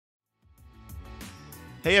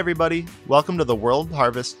Hey everybody, welcome to the World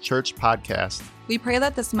Harvest Church podcast. We pray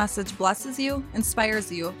that this message blesses you,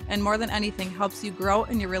 inspires you, and more than anything, helps you grow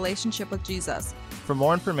in your relationship with Jesus. For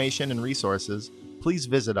more information and resources, please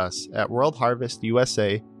visit us at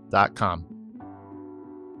worldharvestusa.com.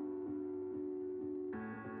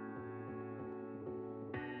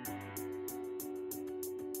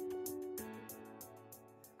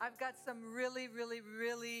 I've got some really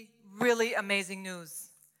amazing news.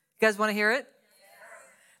 You guys want to hear it?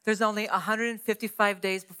 There's only 155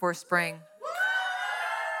 days before spring.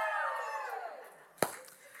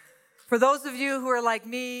 For those of you who are like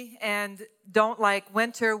me and don't like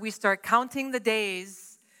winter, we start counting the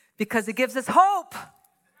days because it gives us hope,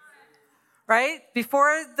 right?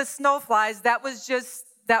 Before the snow flies, that was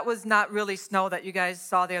not really snow that you guys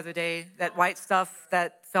saw the other day, that white stuff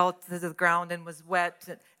that fell to the ground and was wet.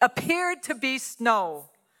 It appeared to be snow,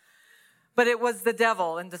 but it was the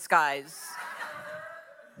devil in disguise.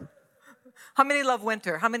 How many love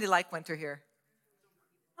winter? How many like winter here?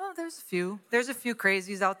 Oh, there's a few. There's a few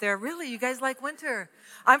crazies out there. Really, you guys like winter?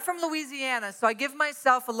 I'm from Louisiana, so I give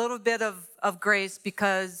myself a little bit of grace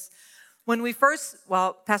because when we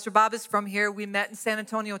Pastor Bob is from here. We met in San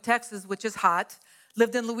Antonio, Texas, which is hot.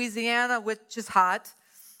 Lived in Louisiana, which is hot.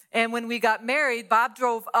 And when we got married, Bob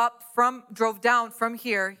drove down from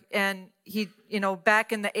here, and he,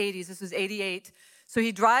 back in the 80s, this was 88. So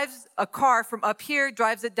he drives a car from up here,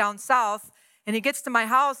 drives it down south, and he gets to my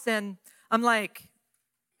house, and I'm like,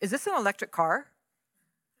 is this an electric car?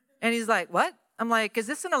 And he's like, what? I'm like, is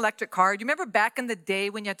this an electric car? Do you remember back in the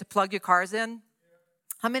day when you had to plug your cars in?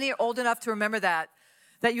 How many are old enough to remember that?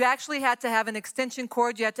 That you actually had to have an extension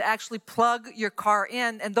cord, you had to actually plug your car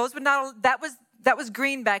in, and that was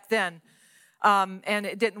green back then, and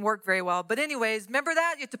it didn't work very well. But anyways, remember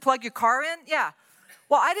that? You had to plug your car in? Yeah.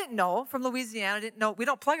 Well, I didn't know from Louisiana. I didn't know. We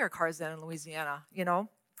don't plug our cars in Louisiana,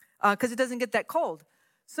 because it doesn't get that cold.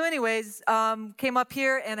 So anyways, came up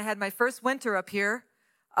here, and I had my first winter up here.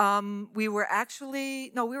 We were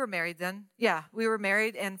married then. Yeah, we were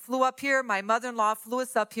married and flew up here. My mother-in-law flew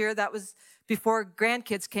us up here. That was before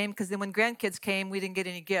grandkids came, because then when grandkids came, we didn't get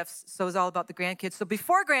any gifts. So it was all about the grandkids. So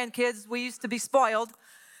before grandkids, we used to be spoiled.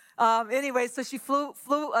 Anyway, so she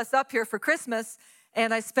flew us up here for Christmas,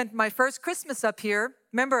 and I spent my first Christmas up here.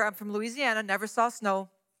 Remember, I'm from Louisiana, never saw snow.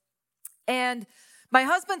 And my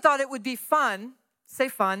husband thought it would be fun, say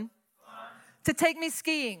fun, to take me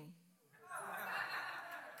skiing.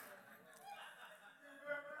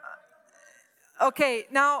 Okay,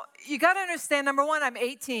 now you got to understand, number one, I'm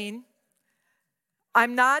 18.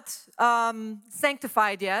 I'm not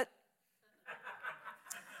sanctified yet.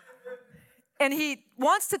 And he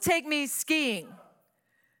wants to take me skiing.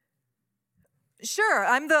 Sure,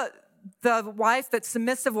 I'm the wife, that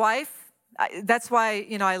submissive wife. That's why,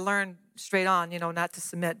 I learned straight on, not to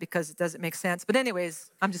submit because it doesn't make sense. But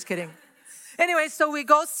anyways, I'm just kidding. Anyway, so we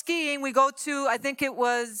go skiing. We go to, I think it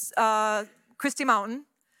was Christie Mountain.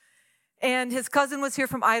 And his cousin was here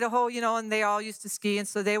from Idaho, and they all used to ski. And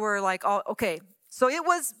so they were like, okay. So it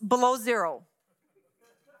was below zero.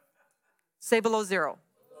 Say below zero.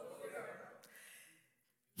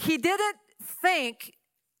 He didn't think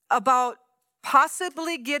about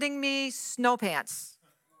possibly getting me snow pants.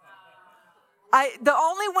 The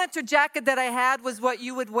only winter jacket that I had was what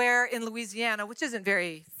you would wear in Louisiana, which isn't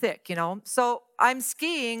very thick, So I'm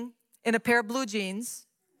skiing in a pair of blue jeans,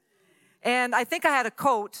 and I think I had a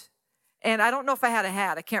coat, and I don't know if I had a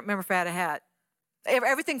hat. I can't remember if I had a hat.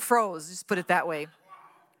 Everything froze, just put it that way.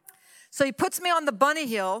 So he puts me on the bunny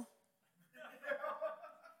hill.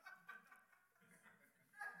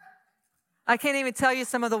 I can't even tell you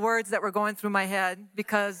some of the words that were going through my head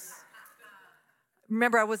because,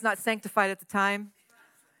 remember, I was not sanctified at the time.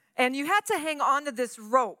 And you had to hang on to this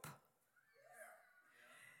rope.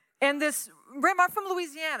 And remember, I'm from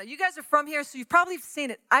Louisiana. You guys are from here, so you've probably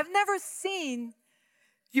seen it. I've never seen,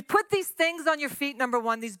 you put these things on your feet, number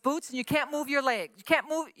one, these boots, and you can't move your legs. You can't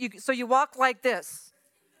move, so you walk like this.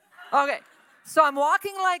 Okay, so I'm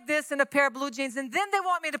walking like this in a pair of blue jeans, and then they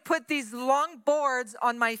want me to put these long boards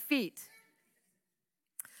on my feet.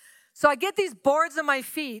 So I get these boards on my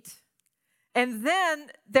feet, and then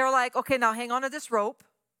they're like, okay, now hang on to this rope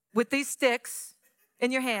with these sticks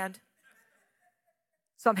in your hand.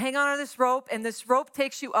 So I'm hanging on to this rope, and this rope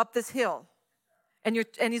takes you up this hill. And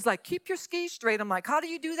he's like, keep your skis straight. I'm like, how do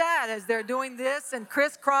you do that? As they're doing this and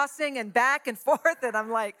crisscrossing and back and forth. And I'm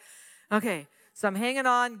like, okay. So I'm hanging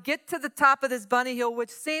on, get to the top of this bunny hill, which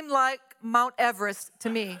seemed like Mount Everest to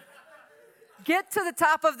me. Get to the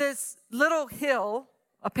top of this little hill.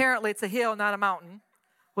 Apparently it's a hill, not a mountain.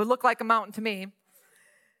 Would look like a mountain to me.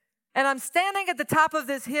 And I'm standing at the top of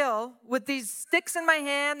this hill with these sticks in my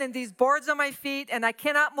hand and these boards on my feet, and I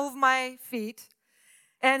cannot move my feet.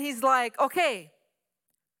 And he's like, okay,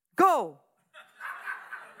 go.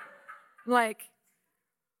 I'm like,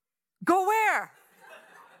 go where?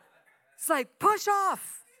 It's like, push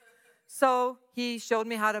off. So he showed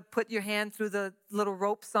me how to put your hand through the little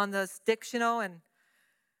ropes on the sticks, and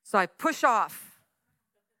so I push off.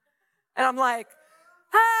 And I'm like,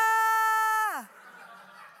 ah!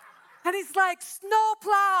 And he's like,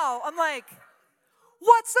 snowplow. I'm like,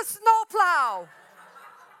 what's a snowplow?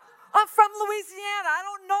 I'm from Louisiana. I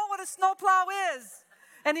don't know what a snowplow is.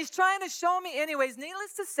 And he's trying to show me. Anyways,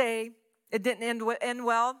 needless to say, it didn't end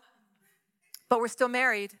well, but we're still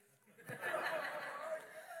married.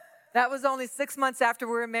 That was only 6 months after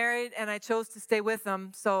we were married, and I chose to stay with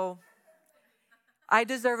him, so I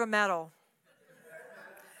deserve a medal.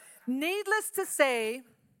 Needless to say,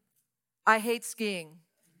 I hate skiing.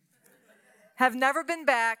 Have never been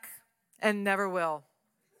back and never will.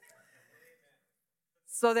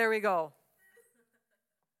 So there we go.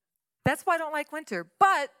 That's why I don't like winter.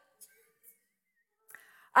 But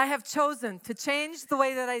I have chosen to change the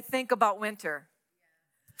way that I think about winter.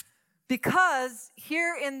 Because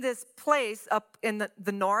here in this place up in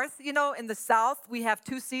the north, in the south, we have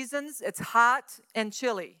 2 seasons. It's hot and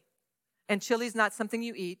chilly. And chilly's not something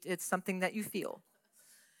you eat. It's something that you feel.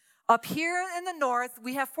 Up here in the north,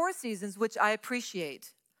 we have 4 seasons, which I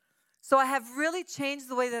appreciate. So I have really changed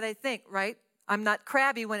the way that I think, right? I'm not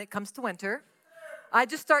crabby when it comes to winter. I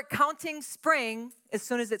just start counting spring as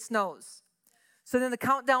soon as it snows. So then the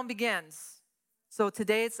countdown begins. So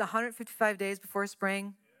today it's 155 days before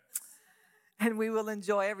spring, and we will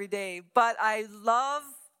enjoy every day. But I love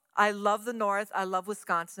the north. I love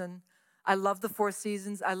Wisconsin. I love the 4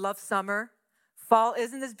 seasons. I love summer. Fall,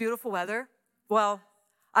 isn't this beautiful weather? Well,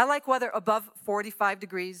 I like weather above 45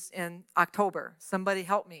 degrees in October. Somebody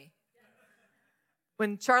help me.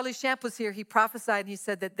 When Charlie Shamp was here, he prophesied and he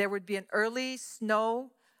said that there would be an early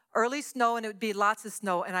snow, and it would be lots of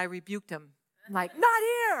snow, and I rebuked him. I'm like, not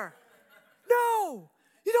here. No,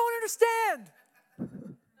 you don't understand.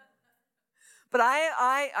 But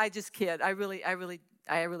I just kid. I really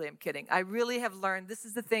am kidding. I really have learned, this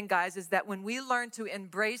is the thing, guys, is that when we learn to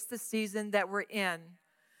embrace the season that we're in,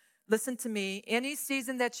 listen to me, any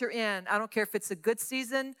season that you're in, I don't care if it's a good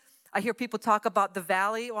season. I hear people talk about the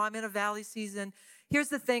valley. Oh, I'm in a valley season. Here's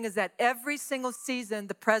the thing is that every single season,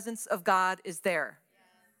 the presence of God is there.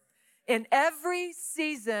 In every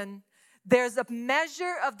season, there's a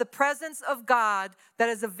measure of the presence of God that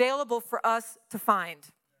is available for us to find.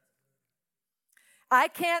 I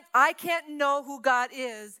can't know who God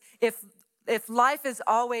is if life is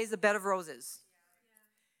always a bed of roses.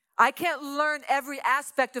 I can't learn every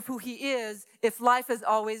aspect of who he is if life is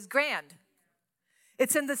always grand.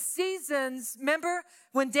 It's in the seasons. Remember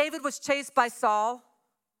when David was chased by Saul?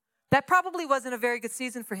 That probably wasn't a very good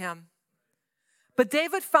season for him. But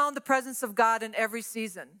David found the presence of God in every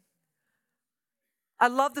season. I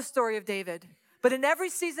love the story of David. But in every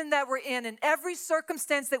season that we're in every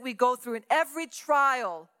circumstance that we go through, in every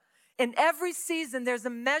trial, in every season, there's a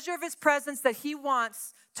measure of his presence that he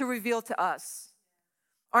wants to reveal to us.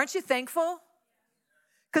 Aren't you thankful?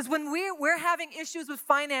 Because when we're having issues with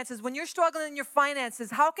finances, when you're struggling in your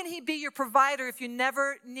finances, how can he be your provider if you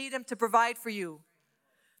never need him to provide for you?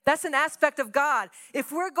 That's an aspect of God. If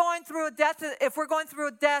we're going through a death,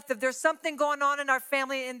 if there's something going on in our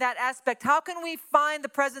family in that aspect, how can we find the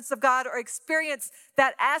presence of God or experience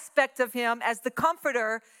that aspect of him as the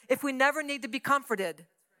comforter if we never need to be comforted?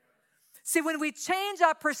 See, when we change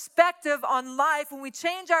our perspective on life, when we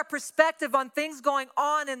change our perspective on things going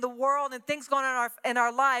on in the world and things going on in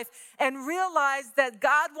our life and realize that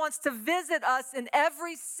God wants to visit us in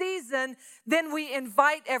every season, then we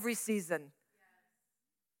invite every season.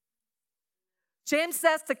 James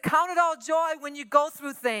says to count it all joy when you go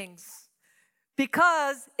through things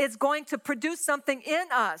because it's going to produce something in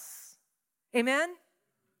us. Amen?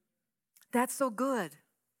 That's so good.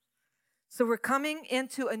 So we're coming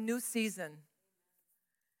into a new season,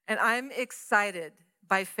 and I'm excited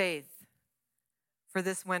by faith for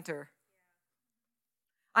this winter.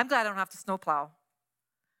 I'm glad I don't have to snowplow.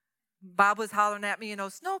 Bob was hollering at me,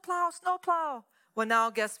 snowplow, snowplow. Well, now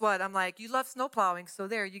guess what? I'm like, you love snowplowing, so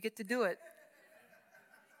there, you get to do it.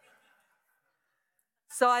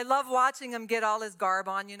 So I love watching him get all his garb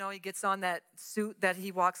on. He gets on that suit that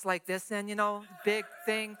he walks like this in, big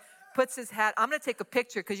thing. Puts his hat. I'm going to take a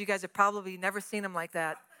picture because you guys have probably never seen him like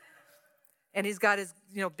that. And he's got his,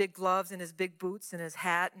 big gloves and his big boots and his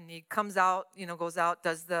hat. And he comes out, goes out,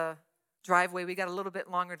 does the driveway. We got a little bit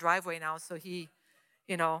longer driveway now. So he,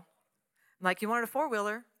 I'm like, you wanted a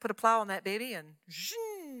four-wheeler? Put a plow on that baby and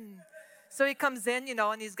zhing. So he comes in,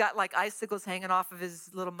 and he's got like icicles hanging off of his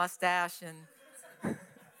little mustache and,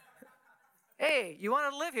 hey, you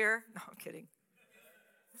want to live here? No, I'm kidding.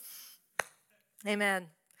 Amen.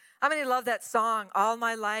 How many love that song, All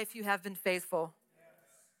My Life You Have Been Faithful?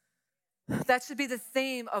 That should be the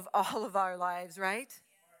theme of all of our lives, right?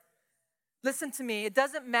 Listen to me. It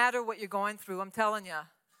doesn't matter what you're going through. I'm telling you.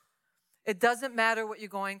 It doesn't matter what you're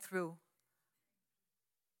going through.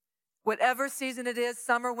 Whatever season it is,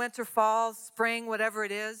 summer, winter, fall, spring, whatever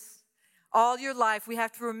it is, all your life, we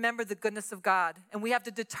have to remember the goodness of God. And we have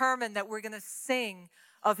to determine that we're going to sing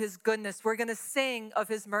of his goodness. We're going to sing of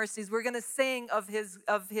his mercies. We're going to sing of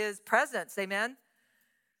his presence. Amen?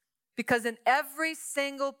 Because in every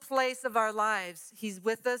single place of our lives, he's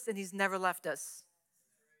with us and he's never left us.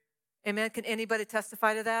 Amen? Can anybody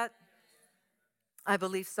testify to that? I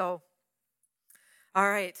believe so. All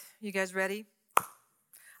right. You guys ready?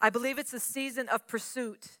 I believe it's a season of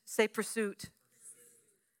pursuit. Say pursuit.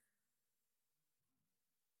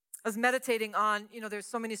 I was meditating on, there's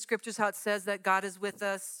so many scriptures how it says that God is with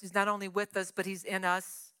us. He's not only with us, but he's in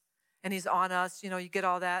us and he's on us. You get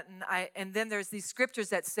all that. And then there's these scriptures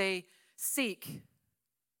that say seek.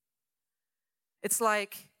 It's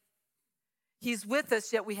like he's with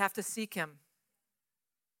us, yet we have to seek him.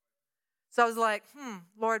 So I was like,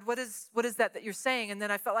 Lord, what is that you're saying? And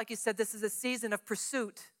then I felt like you said this is a season of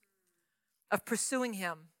pursuit, of pursuing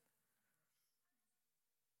him.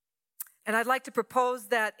 And I'd like to propose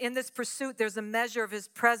that in this pursuit, there's a measure of his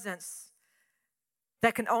presence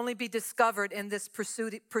that can only be discovered in this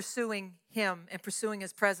pursuing him and pursuing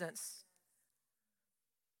his presence.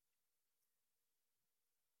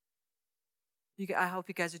 I hope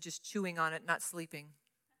you guys are just chewing on it, not sleeping.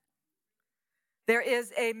 There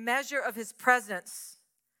is a measure of his presence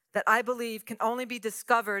that I believe can only be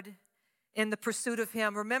discovered in the pursuit of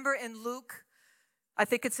him. Remember in Luke, I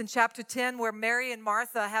think it's in chapter 10, where Mary and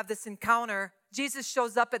Martha have this encounter. Jesus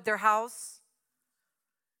shows up at their house.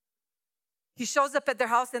 He shows up at their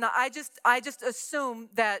house, and I just assume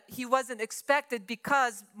that he wasn't expected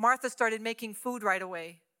because Martha started making food right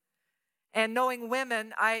away. And knowing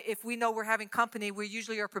women, if we know we're having company, we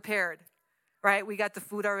usually are prepared, right? We got the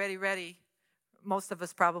food already ready. Most of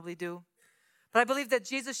us probably do. But I believe that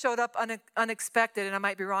Jesus showed up unexpected, and I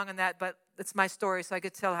might be wrong on that, but it's my story, so I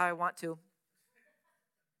get to tell how I want to.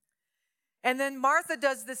 And then Martha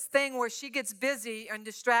does this thing where she gets busy and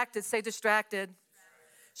distracted. Say distracted.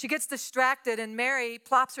 She gets distracted, and Mary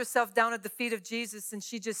plops herself down at the feet of Jesus, and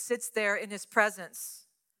she just sits there in his presence.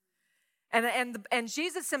 And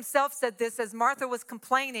Jesus himself said this as Martha was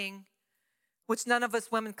complaining, which none of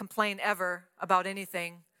us women complain ever about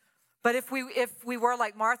anything. But if we were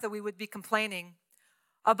like Martha, we would be complaining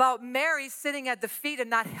about Mary sitting at the feet and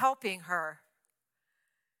not helping her.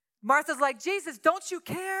 Martha's like, Jesus, don't you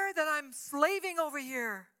care that I'm slaving over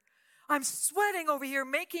here? I'm sweating over here,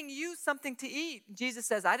 making you something to eat. Jesus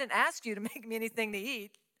says, I didn't ask you to make me anything to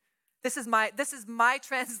eat. This is my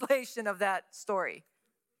translation of that story.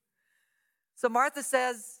 So Martha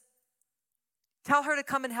says, tell her to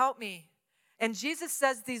come and help me. And Jesus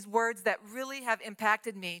says these words that really have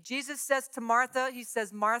impacted me. Jesus says to Martha, he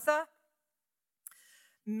says, Martha,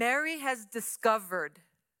 Mary has discovered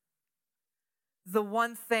the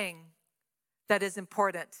one thing that is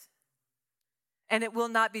important, and it will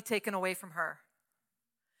not be taken away from her.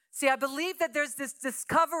 See, I believe that there's this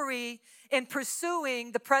discovery in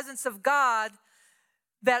pursuing the presence of God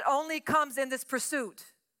that only comes in this pursuit.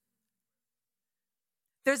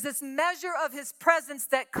 There's this measure of his presence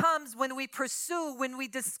that comes when we pursue, when we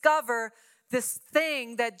discover this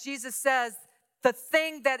thing that Jesus says, the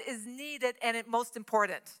thing that is needed and most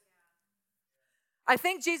important. I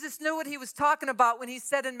think Jesus knew what he was talking about when he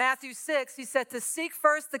said in Matthew 6, he said to seek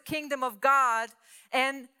first the kingdom of God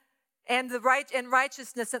and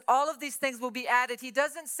righteousness, and all of these things will be added. He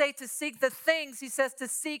doesn't say to seek the things, he says to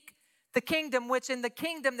seek the kingdom, which in the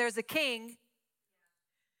kingdom there's a king.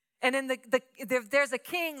 And in if there's a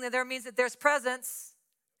king, then there means that there's presence.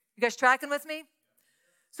 You guys tracking with me?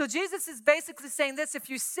 So Jesus is basically saying this: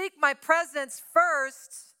 if you seek my presence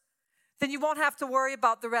first, then you won't have to worry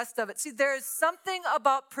about the rest of it. See, there is something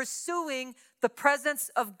about pursuing the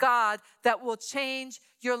presence of God that will change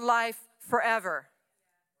your life forever.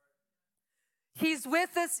 He's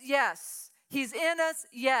with us, yes. He's in us,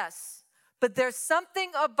 yes. But there's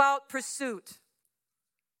something about pursuit.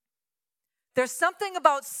 There's something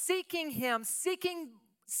about seeking him,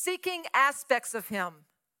 seeking aspects of him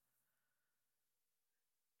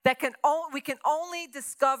that we can only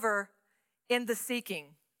discover in the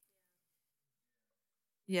seeking.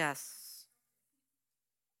 Yes.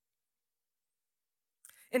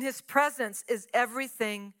 In his presence is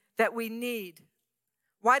everything that we need.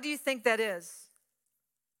 Why do you think that is?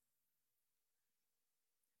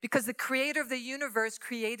 Because the creator of the universe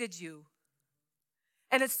created you.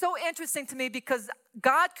 And it's so interesting to me because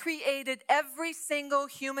God created every single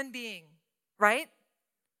human being, right?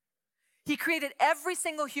 He created every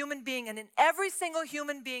single human being, and in every single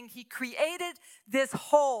human being, he created this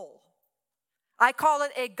hole. I call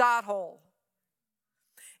it a God hole.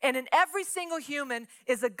 And in every single human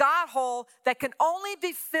is a God hole that can only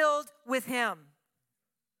be filled with him.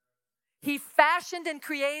 He fashioned and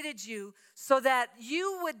created you so that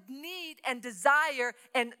you would need and desire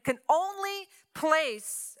and can only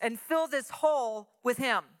place and fill this hole with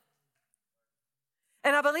him.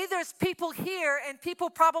 And I believe there's people here and people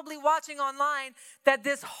probably watching online that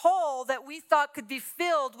this hole that we thought could be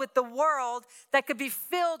filled with the world, that could be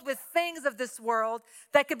filled with things of this world,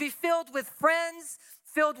 that could be filled with friends,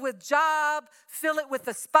 filled with job, fill it with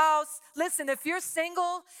a spouse. Listen, if you're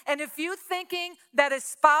single and if you're thinking that a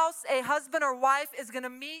spouse, a husband or wife is going to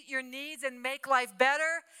meet your needs and make life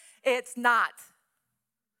better, it's not.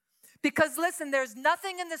 Because listen, there's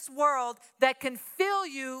nothing in this world that can fill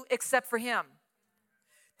you except for him.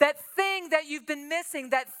 That thing that you've been missing,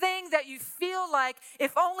 that thing that you feel like,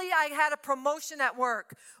 if only I had a promotion at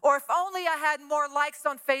work, or if only I had more likes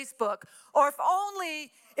on Facebook, or if only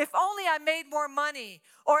I made more money,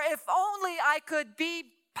 or if only I could be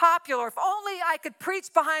popular, if only I could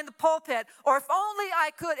preach behind the pulpit, or if only I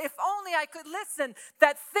could listen,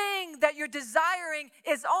 that thing that you're desiring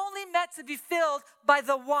is only meant to be filled by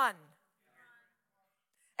the one.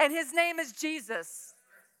 And his name is Jesus.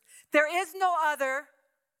 There is no other.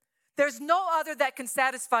 There's no other that can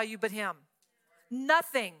satisfy you but him.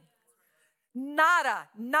 Nothing. Nada.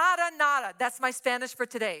 Nada, nada. That's my Spanish for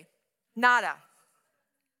today. Nada.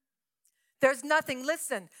 There's nothing.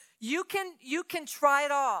 Listen, you can try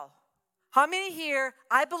it all. How many here,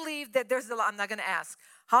 I believe that there's a lot, I'm not going to ask.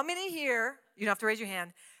 How many here, you don't have to raise your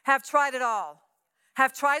hand, have tried it all?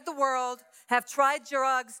 Have tried the world, have tried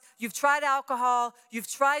drugs, you've tried alcohol, you've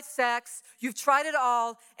tried sex, you've tried it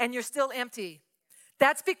all, and you're still empty.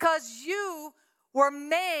 That's because you were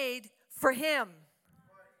made for him.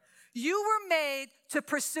 You were made to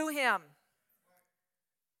pursue him.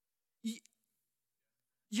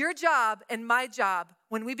 Your job and my job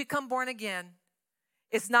when we become born again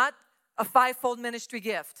is not a fivefold ministry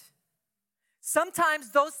gift.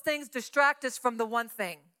 Sometimes those things distract us from the one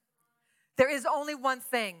thing. There is only one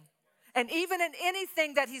thing. And even in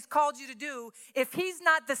anything that he's called you to do, if he's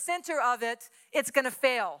not the center of it, it's going to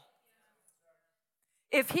fail.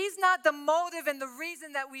 If he's not the motive and the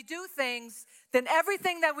reason that we do things, then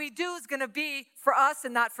everything that we do is going to be for us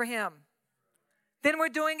and not for him. Then we're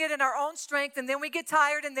doing it in our own strength, and then we get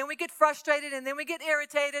tired, and then we get frustrated, and then we get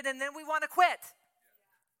irritated, and then we want to quit.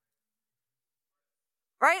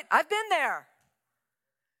 Right? I've been there.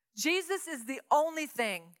 Jesus is the only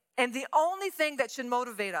thing, and the only thing that should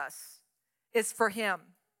motivate us is for him.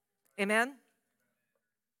 Amen?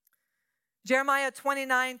 Jeremiah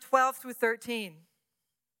 29:12-13.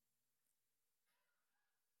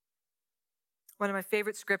 One of my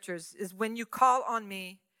favorite scriptures is, when you call on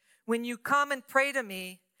me, when you come and pray to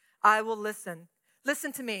me, I will listen.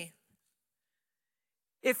 Listen to me.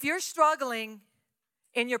 If you're struggling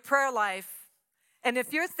in your prayer life, and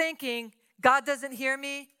if you're thinking, God doesn't hear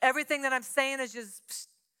me, everything that I'm saying is just,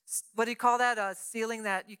 what do you call that? A ceiling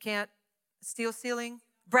that you can't, steel ceiling?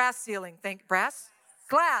 Brass ceiling. Think brass?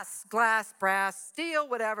 Glass, brass, steel,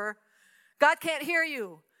 whatever. God can't hear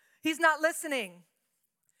you. He's not listening.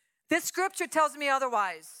 This scripture tells me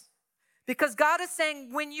otherwise. Because God is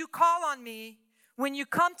saying, when you call on me, when you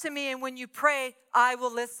come to me, and when you pray, I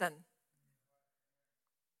will listen.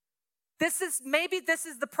 Maybe this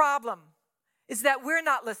is the problem, is that we're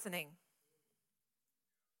not listening.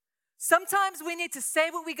 Sometimes we need to say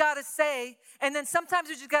what we got to say, and then sometimes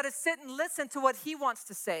we just got to sit and listen to what he wants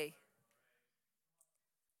to say.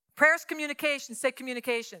 Prayer's communication. Say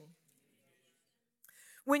communication.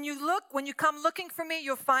 When you come looking for me,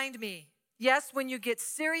 you'll find me. Yes, when you get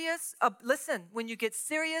serious, when you get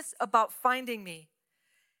serious about finding me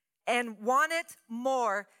and want it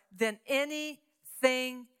more than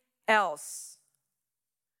anything else.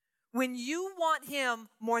 When you want him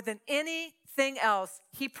more than anything else,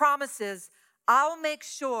 he promises, I'll make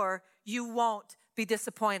sure you won't be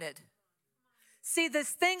disappointed. See, this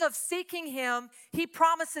thing of seeking him, he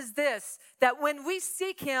promises this, that when we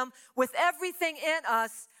seek him with everything in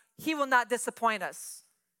us, he will not disappoint us.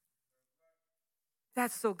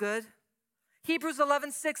 That's so good. Hebrews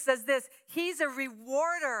 11:6 says this, he's a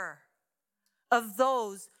rewarder of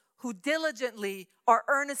those who diligently or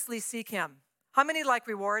earnestly seek him. How many like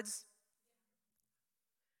rewards?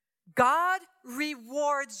 God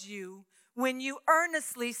rewards you when you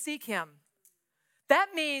earnestly seek him. That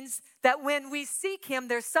means that when we seek him,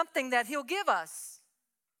 there's something that he'll give us.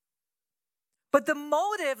 But the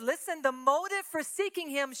motive, listen, the motive for seeking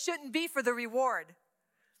him shouldn't be for the reward.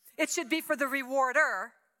 It should be for the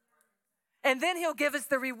rewarder. And then he'll give us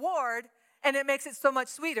the reward, and it makes it so much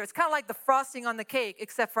sweeter. It's kind of like the frosting on the cake,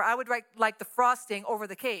 except for I would like the frosting over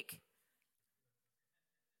the cake.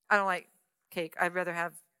 I don't like cake. I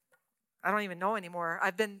don't even know anymore.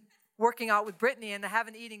 I've been working out with Brittany, and I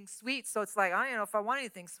haven't eaten sweets, so it's like, I don't know if I want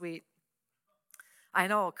anything sweet. I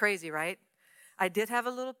know, crazy, right? I did have a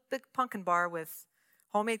little big pumpkin bar with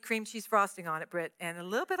homemade cream cheese frosting on it, Britt, and a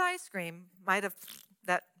little bit of ice cream.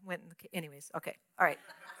 That went in the cake. Anyways, okay, all right.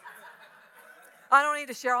 I don't need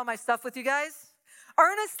to share all my stuff with you guys.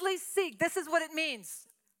 Earnestly seek, this is what it means.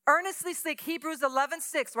 Earnestly seek, Hebrews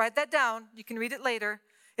 11:6, write that down. You can read it later.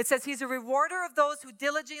 It says he's a rewarder of those who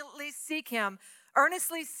diligently seek him.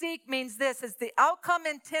 Earnestly seek means this, is the outcome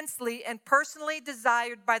intensely and personally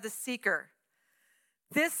desired by the seeker.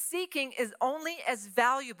 This seeking is only as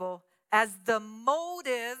valuable as the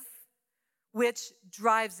motive which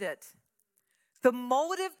drives it. The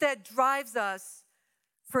motive that drives us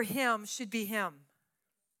for him should be him.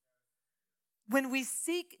 When we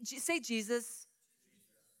seek, say Jesus.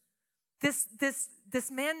 This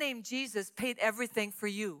man named Jesus paid everything for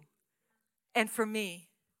you and for me.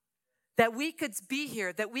 That we could be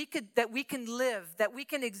here, that we can live, that we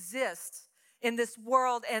can exist in this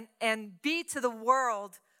world and be to the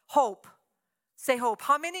world hope. Say hope.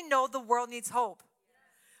 How many know the world needs hope?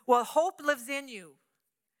 Well, hope lives in you.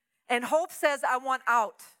 And hope says, I want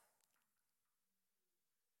out.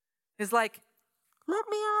 It's like, let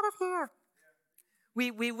me out of here.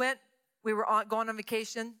 We were going on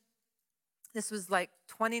vacation. This was like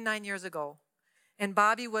 29 years ago. And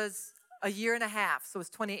Bobby was a year and a half, so it was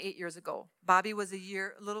 28 years ago. Bobby was a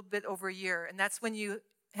little bit over a year. And that's when you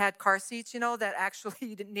had car seats, that actually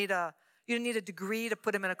you didn't need a degree to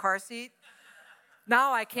put him in a car seat.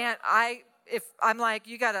 Now I can't, if I'm like,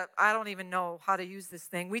 I don't even know how to use this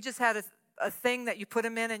thing. We just had a thing that you put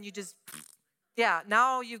him in and you just,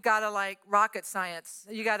 now you've got to like rocket science.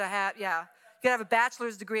 You got to have a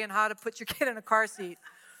bachelor's degree on how to put your kid in a car seat.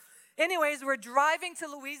 Anyways, we're driving to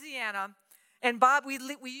Louisiana, and Bob, we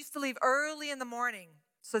used to leave early in the morning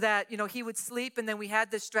so that, he would sleep, and then we had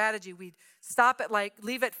this strategy. We'd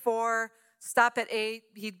leave at 4, stop at 8,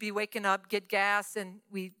 he'd be waking up, get gas, and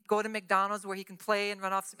we'd go to McDonald's where he can play and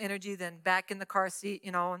run off some energy, then back in the car seat,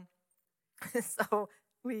 and so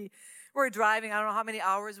we were driving, I don't know how many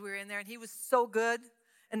hours we were in there, and he was so good,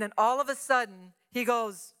 and then all of a sudden, he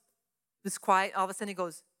goes, this quiet, all of a sudden he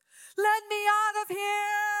goes, let me out of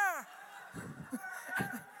here!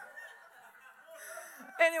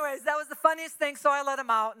 Anyways, that was the funniest thing, so I let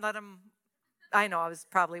him out and I know I was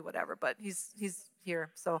probably whatever, but he's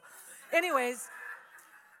here. So anyways,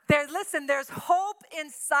 there's hope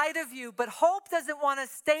inside of you, but hope doesn't want to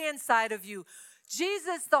stay inside of you.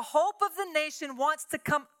 Jesus, the hope of the nation, wants to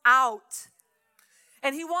come out,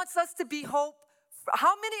 and he wants us to be hope.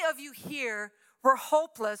 How many of you here were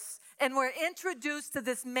hopeless and were introduced to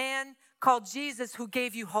this man called Jesus who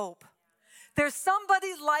gave you hope? There's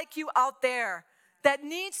somebody like you out there that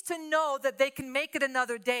needs to know that they can make it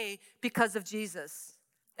another day because of Jesus.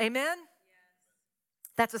 Amen? Yes.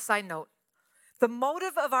 That's a side note. The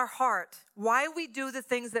motive of our heart, why we do the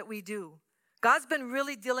things that we do. God's been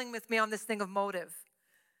really dealing with me on this thing of motive.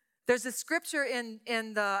 There's a scripture in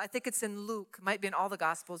I think it's in Luke, might be in all the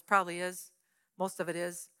Gospels, probably is. Most of it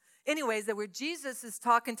is. Anyways, that where Jesus is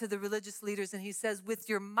talking to the religious leaders and he says, with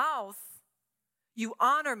your mouth, you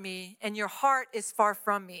honor me and your heart is far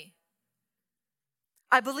from me.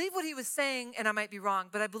 I believe what he was saying, and I might be wrong,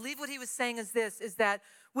 but I believe what he was saying is this, is that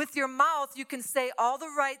with your mouth, you can say all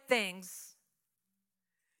the right things.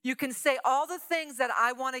 You can say all the things that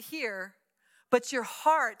I want to hear, but your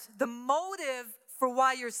heart, the motive for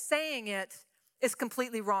why you're saying it is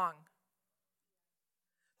completely wrong.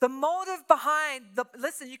 The motive behind,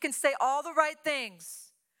 listen, you can say all the right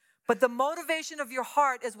things, but the motivation of your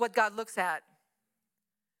heart is what God looks at.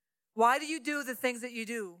 Why do you do the things that you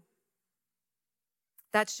do?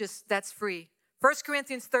 That's free. 1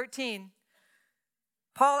 Corinthians 13,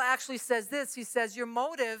 Paul actually says this. He says, your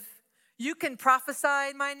motive, you can prophesy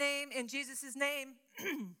in my name, in Jesus' name.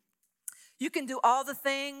 You can do all the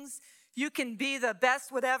things. You can be the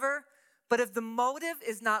best, whatever. But if the motive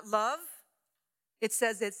is not love, it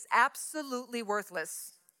says it's absolutely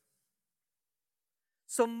worthless.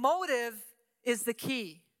 So motive is the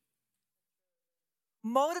key.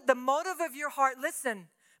 The motive of your heart, listen,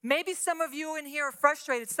 Maybe some of you in here are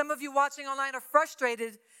frustrated. Some of you watching online are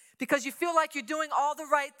frustrated because you feel like you're doing all the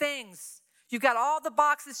right things. You got all the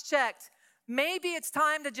boxes checked. Maybe it's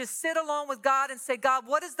time to just sit alone with God and say, God,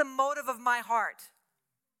 what is the motive of my heart?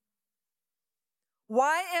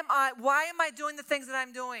 Why am I doing the things that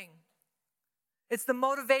I'm doing? It's the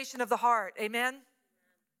motivation of the heart. Amen?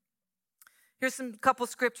 Here's some couple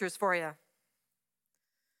scriptures for you.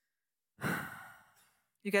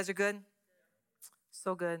 You guys are good?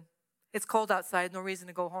 So good. It's cold outside. No reason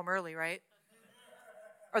to go home early, right?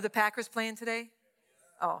 Are the Packers playing today?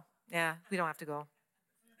 Oh, yeah. We don't have to go.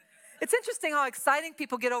 It's interesting how exciting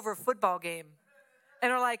people get over a football game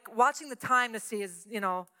and are like watching the time to see is,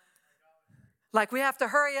 like we have to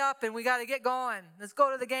hurry up and we got to get going. Let's go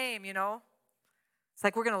to the game, It's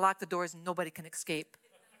like we're going to lock the doors and nobody can escape.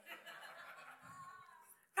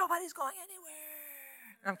 Nobody's going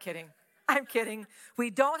anywhere. I'm kidding. We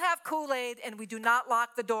don't have Kool-Aid and we do not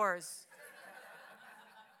lock the doors.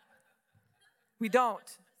 We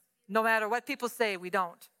don't. No matter what people say, we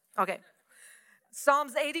don't. Okay.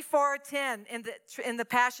 Psalms 84:10 in the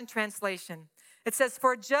Passion Translation. It says,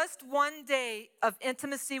 for just one day of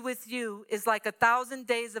intimacy with you is like 1,000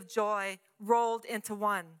 days of joy rolled into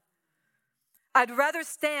one. I'd rather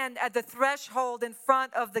stand at the threshold in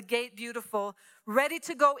front of the gate beautiful, ready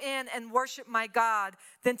to go in and worship my God,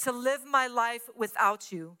 than to live my life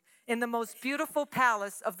without you in the most beautiful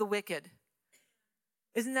palace of the wicked.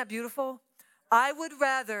 Isn't that beautiful? I would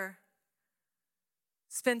rather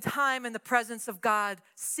spend time in the presence of God,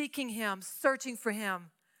 seeking Him, searching for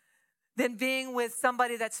Him, than being with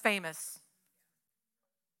somebody that's famous.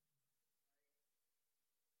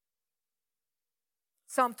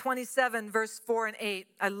 Psalm 27, verse 4 and 8.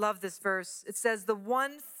 I love this verse. It says, the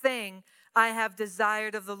one thing I have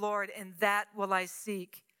desired of the Lord, and that will I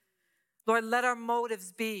seek. Lord, let our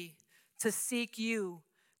motives be to seek you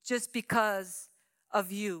just because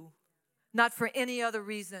of you. Not for any other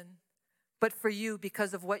reason, but for you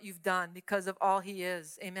because of what you've done, because of all He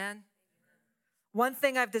is. Amen? One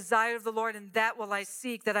thing I've desired of the Lord, and that will I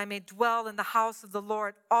seek, that I may dwell in the house of the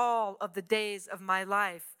Lord all of the days of my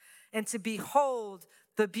life, and to behold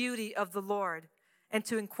the beauty of the Lord, and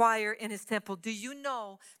to inquire in His temple. Do you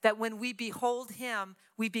know that when we behold Him,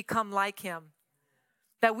 we become like Him?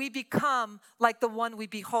 That we become like the one we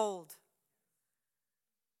behold.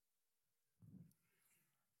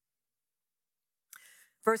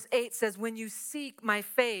 Verse 8 says, when you seek my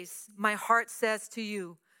face, my heart says to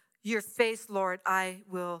you, your face, Lord, I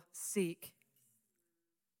will seek.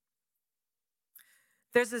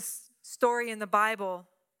 There's this story in the Bible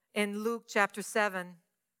in Luke chapter 7.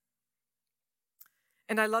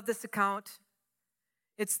 And I love this account.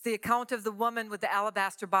 It's the account of the woman with the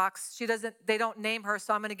alabaster box. They don't name her,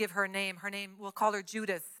 so I'm going to give her a name. Her name, we'll call her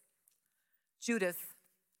Judith. Judith.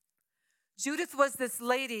 Judith was this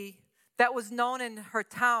lady that was known in her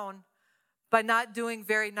town by not doing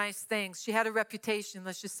very nice things. She had a reputation,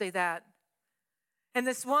 let's just say that. And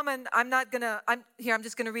this woman, I'm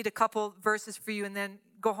just going to read a couple verses for you and then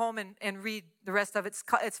go home and read the rest of it.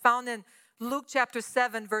 It's found in Luke chapter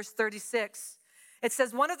 7, verse 36. It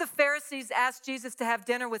says, one of the Pharisees asked Jesus to have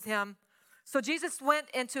dinner with him. So Jesus went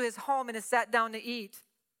into his home and sat down to eat.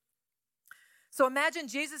 So imagine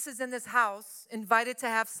Jesus is in this house, invited to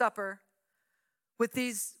have supper with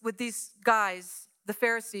these guys, the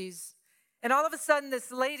Pharisees. And all of a sudden,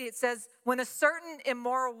 this lady, it says, when a certain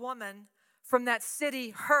immoral woman from that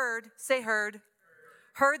city heard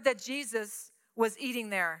that Jesus was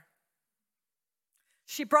eating there.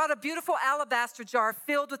 She brought a beautiful alabaster jar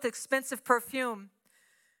filled with expensive perfume.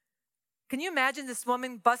 Can you imagine this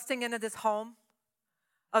woman busting into this home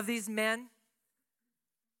of these men?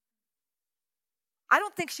 I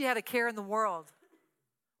don't think she had a care in the world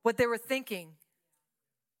what they were thinking.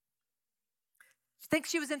 You think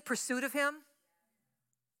she was in pursuit of him?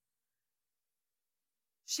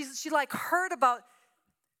 She heard about,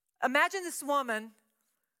 imagine this woman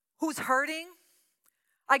who's hurting.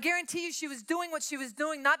 I guarantee you she was doing what she was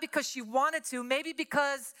doing not because she wanted to, maybe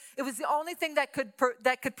because it was the only thing that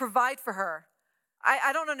could provide for her.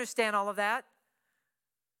 I don't understand all of that.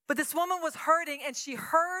 But this woman was hurting and she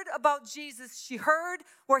heard about Jesus. She heard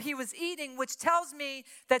where he was eating, which tells me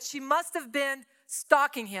that she must have been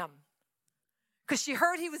stalking him. Because she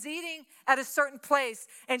heard he was eating at a certain place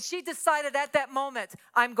and she decided at that moment,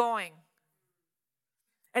 I'm going.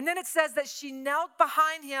 And then it says that she knelt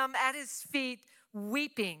behind him at his feet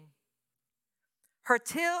weeping. Her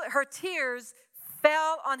tears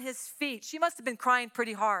fell on his feet. She must have been crying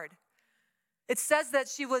pretty hard. It says that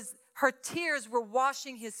her tears were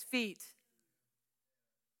washing his feet.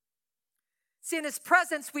 See, in his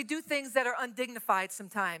presence, we do things that are undignified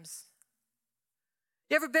sometimes.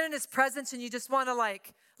 You ever been in his presence and you just want to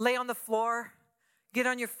like lay on the floor, get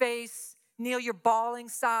on your face, kneel, you're bawling,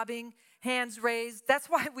 sobbing, hands raised? That's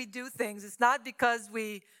why we do things. It's not because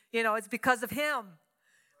it's because of him.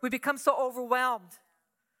 We become so overwhelmed.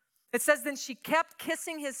 It says, then she kept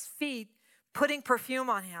kissing his feet, putting perfume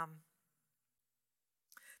on him.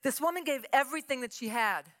 This woman gave everything that she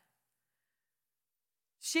had.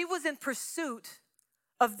 She was in pursuit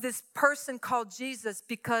of this person called Jesus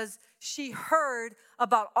because she heard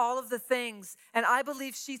about all of the things. And I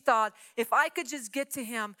believe she thought, if I could just get to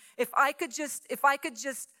him, if I could just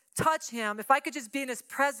touch him, if I could just be in his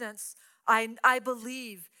presence, I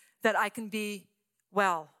believe that I can be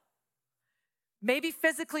well. Maybe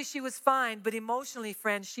physically she was fine, but emotionally,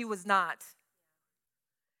 friends, she was not.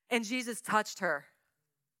 And Jesus touched her.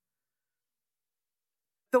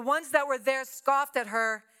 The ones that were there scoffed at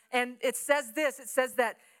her, and it says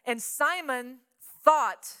that, and Simon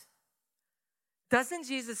thought, doesn't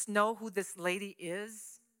Jesus know who this lady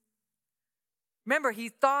is? Remember, he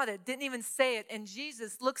thought it, didn't even say it, and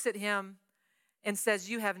Jesus looks at him and says,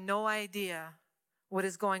 you have no idea what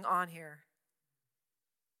is going on here.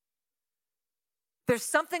 There's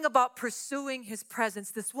something about pursuing his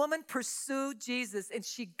presence. This woman pursued Jesus, and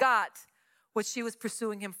she got what she was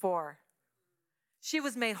pursuing him for. She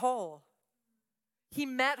was made whole. He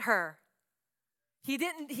met her. He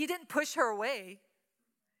didn't push her away.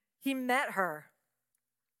 He met her.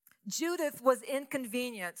 Judith was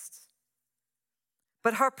inconvenienced,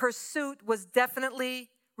 but her pursuit was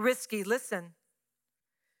definitely risky. Listen,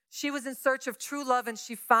 she was in search of true love, and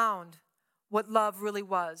she found what love really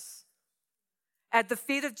was. At the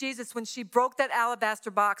feet of Jesus, when she broke that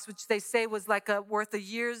alabaster box, which they say was like worth a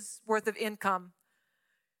year's worth of income,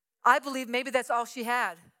 I believe maybe that's all she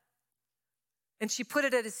had. And she put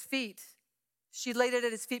it at his feet. She laid it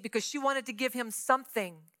at his feet because she wanted to give him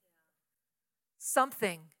something.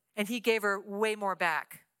 Something. And he gave her way more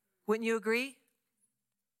back. Wouldn't you agree?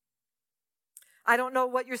 I don't know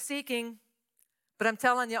what you're seeking, but I'm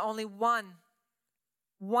telling you, only one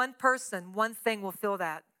person, one thing will fill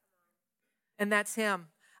that. And that's him.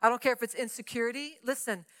 I don't care if it's insecurity.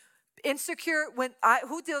 Listen, I've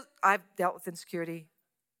dealt with insecurity.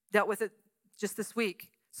 Dealt with it just this week.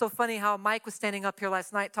 So funny how Mike was standing up here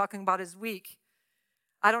last night talking about his week.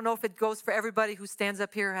 I don't know if it goes for everybody who stands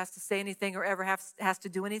up here, has to say anything, or ever has to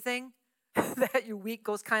do anything, that your week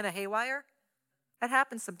goes kind of haywire. That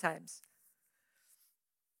happens sometimes.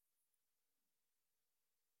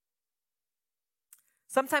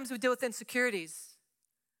 Sometimes we deal with insecurities.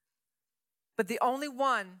 But the only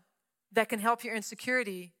one that can help your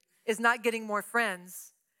insecurity is not getting more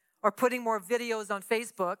friends, or putting more videos on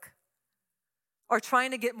Facebook, or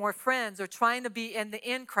trying to get more friends, or trying to be in the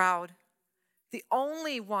in crowd. The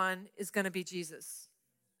only one is going to be Jesus.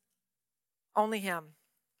 Only him.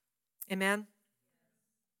 Amen?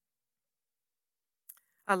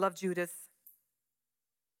 I love Judith.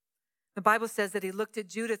 The Bible says that he looked at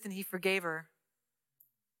Judith and he forgave her.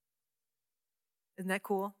 Isn't that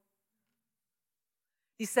cool?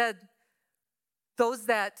 He said, those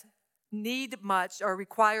that need much or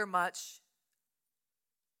require much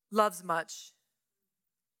loves much.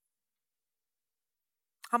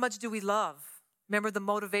 How much do we love? Remember, the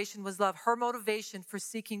motivation was love. Her motivation for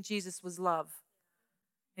seeking Jesus was love.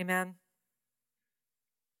 Amen.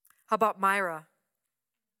 How about Myra?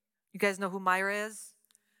 You guys know who Myra is?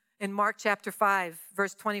 In Mark chapter 5,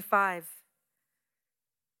 verse 25.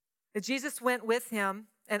 Jesus went with him,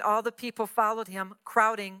 and all the people followed him,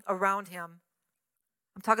 crowding around him.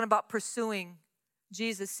 I'm talking about pursuing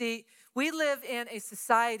Jesus. See, we live in a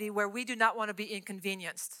society where we do not want to be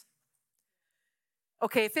inconvenienced.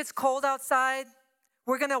 Okay, if it's cold outside,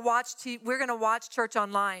 we're going to watch church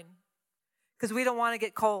online because we don't want to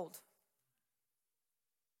get cold.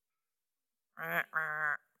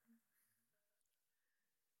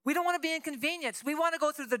 We don't want to be inconvenienced. We want to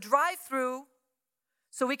go through the drive-through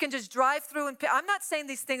so we can just drive through and I'm not saying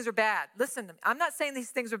these things are bad. Listen to me. I'm not saying these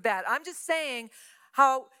things are bad. I'm just saying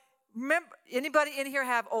remember, anybody in here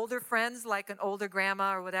have older friends, like an older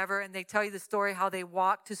grandma or whatever, and they tell you the story how they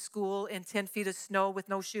walked to school in 10 feet of snow with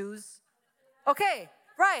no shoes? Okay,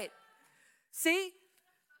 right. See,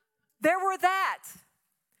 there were that.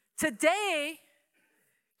 Today,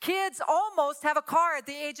 kids almost have a car at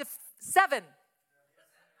the age of 7.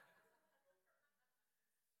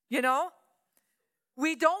 You know?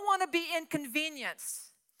 We don't want to be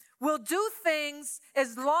inconvenienced. We'll do things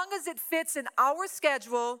as long as it fits in our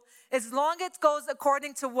schedule, as long as it goes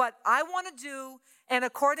according to what I want to do, and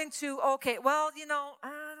according to, okay, well,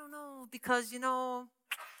 I don't know, because,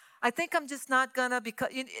 I think I'm just not gonna because,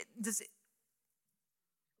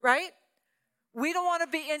 right? We don't want to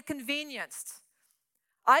be inconvenienced.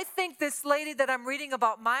 I think this lady that I'm reading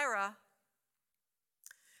about, Myra,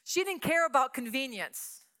 she didn't care about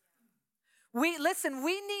convenience. We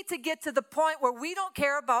need to get to the point where we don't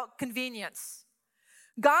care about convenience.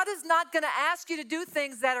 God is not going to ask you to do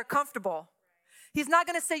things that are comfortable. He's not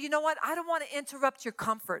going to say, you know what, I don't want to interrupt your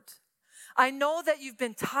comfort. I know that you've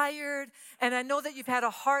been tired, and I know that you've had a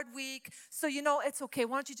hard week, so it's okay.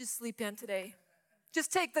 Why don't you just sleep in today?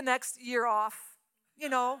 Just take the next year off, You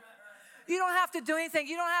don't have to do anything.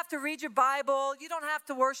 You don't have to read your Bible. You don't have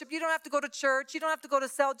to worship. You don't have to go to church. You don't have to go to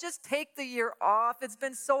cell. Just take the year off. It's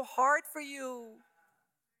been so hard for you.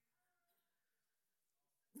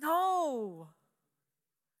 No.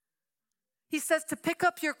 He says to pick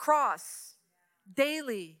up your cross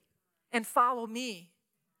daily and follow me.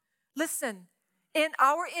 Listen, in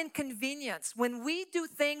our inconvenience, when we do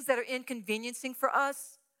things that are inconveniencing for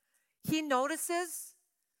us, he notices,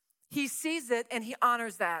 he sees it, and he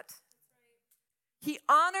honors that. He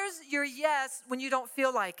honors your yes when you don't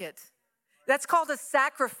feel like it. That's called a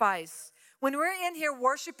sacrifice. When we're in here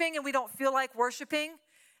worshiping and we don't feel like worshiping,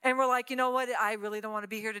 and we're like, you know what, I really don't want to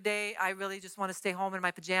be here today. I really just want to stay home in my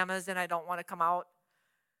pajamas and I don't want to come out.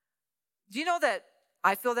 Do you know that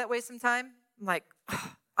I feel that way sometimes? I'm like,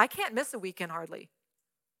 I can't miss a weekend hardly.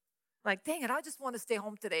 Like, dang it, I just want to stay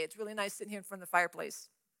home today. It's really nice sitting here in front of the fireplace.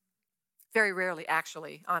 Very rarely,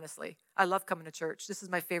 actually, honestly. I love coming to church. This is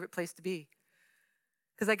my favorite place to be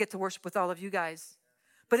because I get to worship with all of you guys.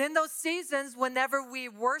 But in those seasons, whenever we're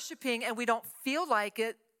worshiping and we don't feel like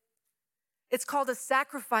it, it's called a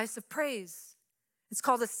sacrifice of praise. It's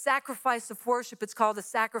called a sacrifice of worship. It's called a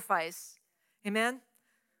sacrifice. Amen?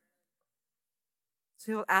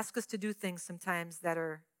 So he'll ask us to do things sometimes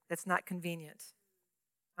that's not convenient.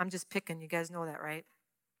 I'm just picking. You guys know that, right?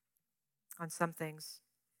 On some things.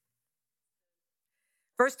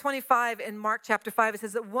 Verse 25 in Mark chapter 5, it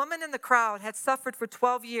says, a woman in the crowd had suffered for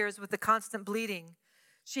 12 years with the constant bleeding.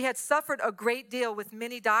 She had suffered a great deal with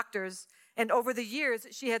many doctors, and over the years,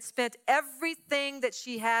 she had spent everything that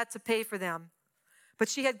she had to pay for them. But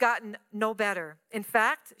she had gotten no better. In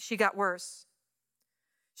fact, she got worse.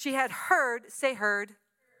 She had heard, say heard.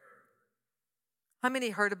 How many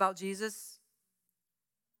heard about Jesus?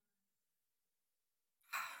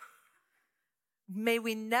 May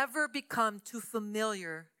we never become too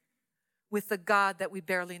familiar with the God that we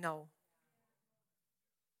barely know.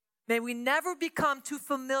 May we never become too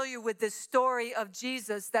familiar with this story of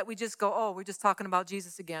Jesus that we just go, oh, we're just talking about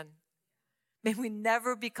Jesus again. May we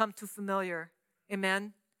never become too familiar.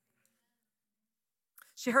 Amen?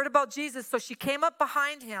 She heard about Jesus, so she came up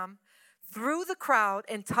behind him through the crowd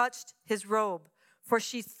and touched his robe. For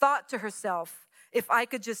she thought to herself, if I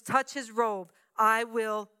could just touch his robe, I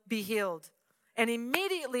will be healed. And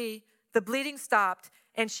immediately the bleeding stopped,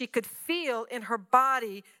 and she could feel in her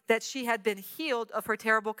body that she had been healed of her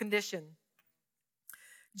terrible condition.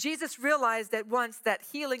 Jesus realized at once that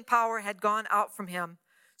healing power had gone out from him.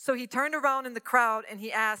 So he turned around in the crowd and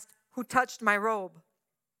he asked, who touched my robe?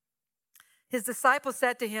 His disciples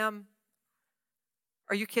said to him,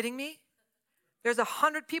 are you kidding me? There's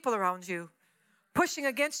 100 people around you pushing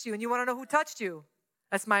against you, and you want to know who touched you?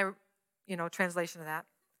 That's my, translation of that.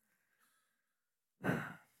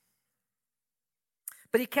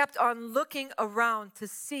 But he kept on looking around to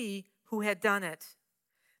see who had done it.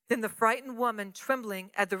 Then the frightened woman,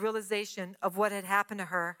 trembling at the realization of what had happened to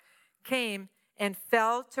her, came and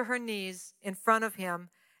fell to her knees in front of him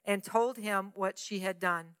and told him what she had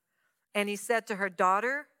done. And he said to her,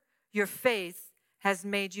 daughter, your faith has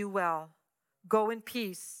made you well. Go in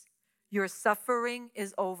peace. Your suffering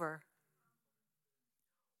is over.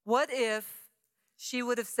 What if she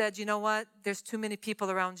would have said, you know what? There's too many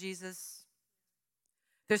people around Jesus.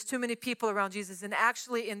 There's too many people around Jesus. And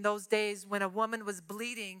actually, in those days, when a woman was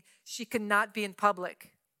bleeding, she could not be in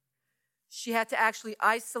public. She had to actually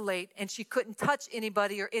isolate, and she couldn't touch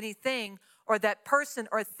anybody or anything, or that person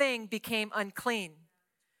or thing became unclean.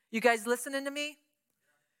 You guys listening to me?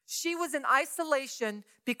 She was in isolation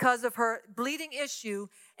because of her bleeding issue,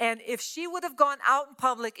 and if she would have gone out in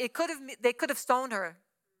public, they could have stoned her.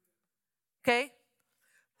 Okay?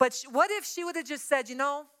 But what if she would have just said,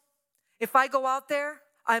 if I go out there,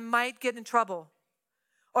 I might get in trouble.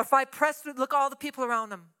 Or if I press through, look, all the people around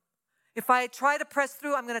them. If I try to press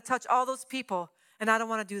through, I'm going to touch all those people, and I don't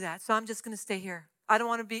want to do that. So I'm just going to stay here. I don't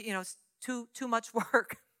want to be, too much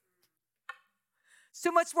work. It's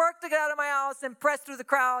too much work to get out of my house and press through the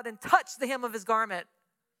crowd and touch the hem of his garment.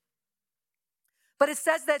 But it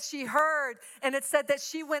says that she heard, and it said that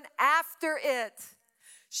she went after it.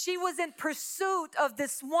 She was in pursuit of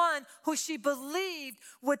this one who she believed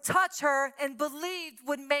would touch her and believed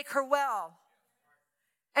would make her well.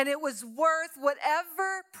 And it was worth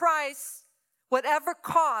whatever price, whatever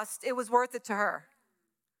cost, it was worth it to her.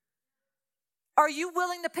 Are you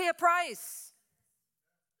willing to pay a price?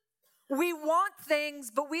 We want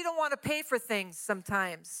things, but we don't want to pay for things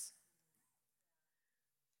sometimes.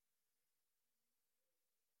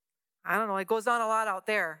 I don't know, it goes on a lot out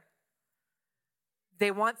there. They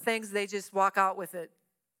want things, they just walk out with it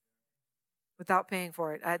without paying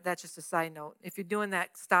for it. That's just a side note. If you're doing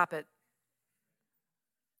that, stop it.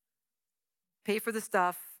 Pay for the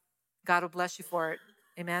stuff. God will bless you for it.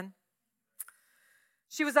 Amen?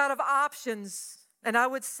 She was out of options, and I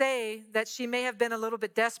would say that she may have been a little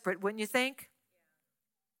bit desperate, wouldn't you think?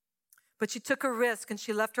 But she took a risk, and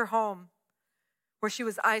she left her home where she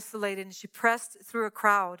was isolated, and she pressed through a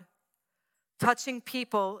crowd, touching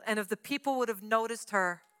people, and if the people would have noticed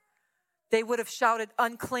her, they would have shouted,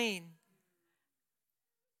 unclean.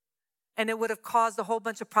 And it would have caused a whole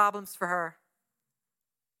bunch of problems for her.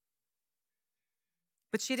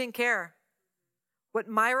 But she didn't care. What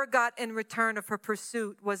Myra got in return of her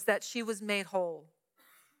pursuit was that she was made whole.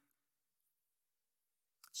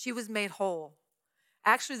 She was made whole.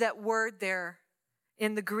 Actually, that word there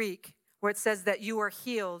in the Greek, where it says that you are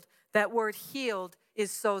healed, that word healed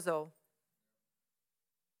is sozo.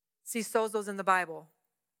 See, sozo's in the Bible.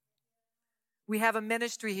 We have a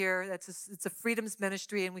ministry here, it's a freedoms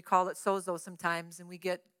ministry, and we call it sozo sometimes, and we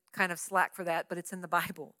get kind of slack for that, but it's in the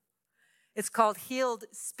Bible. It's called healed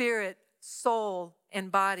spirit, soul, and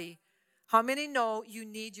body. How many know you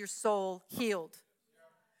need your soul healed?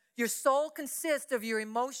 Your soul consists of your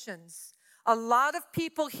emotions. A lot of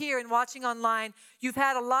people here and watching online, you've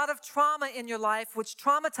had a lot of trauma in your life, which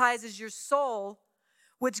traumatizes your soul,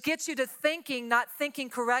 which gets you to thinking, not thinking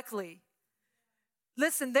correctly.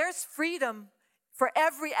 Listen, there's freedom for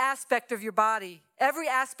every aspect of your body, every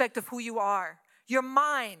aspect of who you are. Your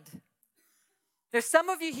mind. There's some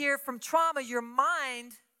of you here from trauma, your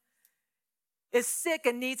mind is sick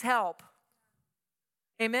and needs help.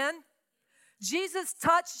 Amen? She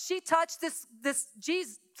touched this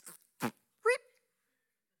Jesus.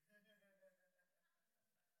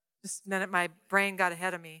 Just a minute, my brain got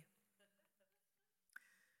ahead of me.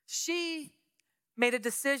 She made a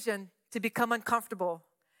decision to become uncomfortable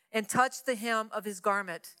and touch the hem of his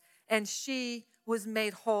garment, and she was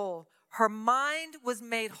made whole. Her mind was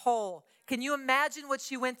made whole. Can you imagine what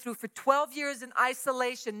she went through for 12 years in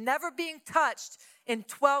isolation, never being touched in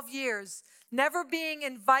 12 years, never being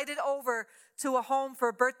invited over to a home for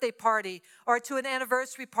a birthday party or to an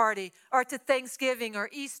anniversary party or to Thanksgiving or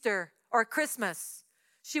Easter or Christmas.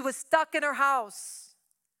 She was stuck in her house.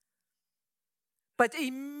 But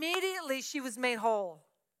immediately she was made whole.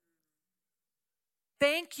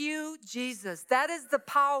 Thank you, Jesus. That is the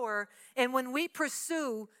power. And when we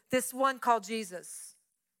pursue this one called Jesus,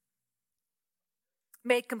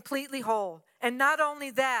 made completely whole. And not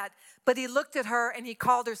only that, but he looked at her and he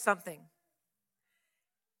called her something.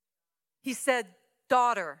 He said,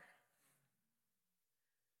 daughter.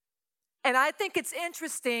 And I think it's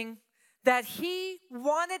interesting that he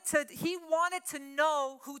wanted to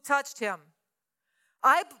know who touched him.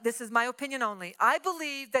 This is my opinion only. I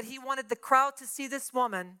believe that he wanted the crowd to see this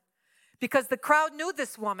woman because the crowd knew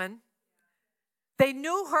this woman. They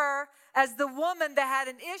knew her as the woman that had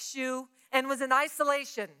an issue and was in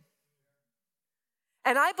isolation.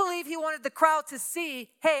 And I believe he wanted the crowd to see,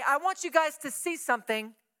 hey, I want you guys to see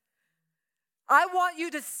something. I want you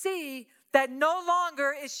to see that no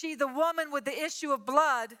longer is she the woman with the issue of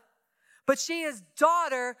blood, but she is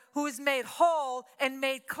daughter who is made whole and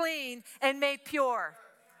made clean and made pure.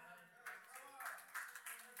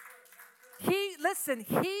 He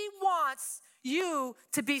wants you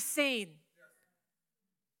to be seen.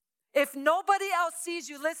 If nobody else sees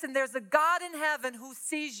you, listen, there's a God in heaven who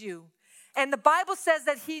sees you. And the Bible says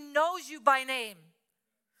that he knows you by name.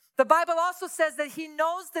 The Bible also says that he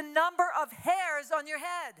knows the number of hairs on your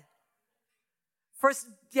head. First,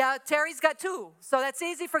 Terry's got 2, so that's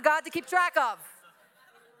easy for God to keep track of.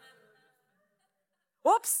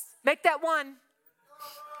 Whoops, make that 1.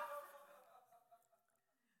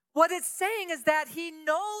 What it's saying is that he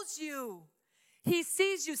knows you. He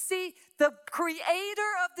sees you. See, the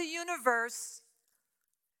creator of the universe,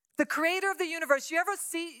 you ever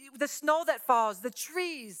see the snow that falls, the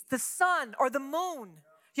trees, the sun, or the moon?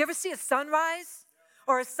 You ever see a sunrise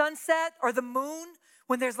or a sunset or the moon?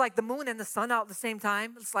 When there's like the moon and the sun out at the same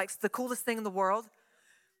time, it's like the coolest thing in the world.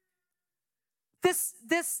 This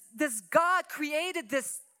God created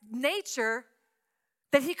this nature,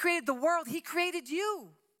 that he created the world. He created you.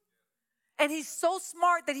 And he's so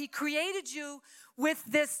smart that he created you with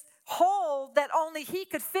this hole that only he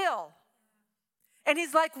could fill. And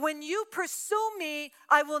he's like, when you pursue me,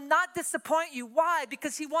 I will not disappoint you. Why?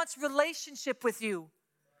 Because he wants relationship with you.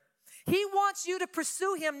 He wants you to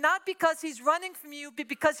pursue him, not because he's running from you, but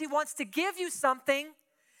because he wants to give you something.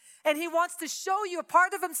 And he wants to show you a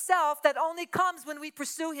part of himself that only comes when we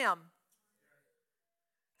pursue him.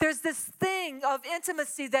 There's this thing of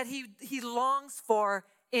intimacy that he longs for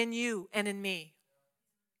in you and in me.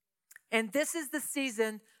 And this is the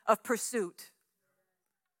season of pursuit,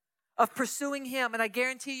 of pursuing him. And I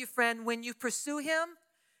guarantee you, friend, when you pursue him,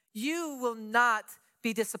 you will not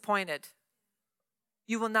be disappointed.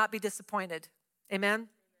 You will not be disappointed. Amen?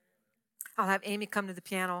 I'll have Amy come to the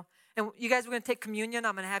piano. And you guys are going to take communion.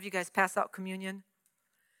 I'm going to have you guys pass out communion.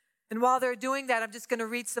 And while they're doing that, I'm just going to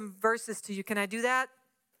read some verses to you. Can I do that?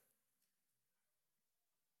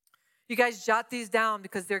 You guys jot these down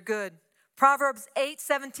because they're good. Proverbs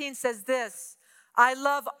 8:17 says this, I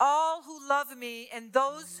love all who love me, and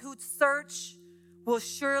those who search will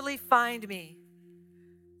surely find me.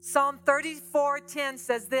 Psalm 34:10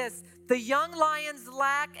 says this, the young lions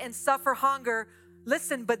lack and suffer hunger.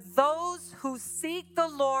 Listen, but those who seek the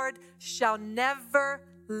Lord shall never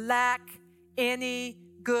lack any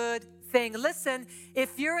good thing. Listen,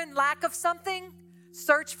 if you're in lack of something,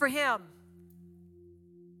 search for him.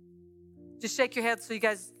 Just shake your head so you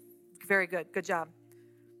guys, very good. Good job.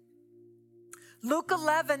 Luke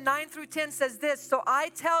 11:9-10 says this, so I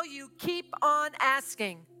tell you, keep on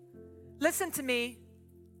asking. Listen to me.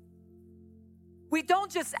 We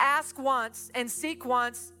don't just ask once and seek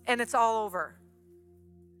once and it's all over.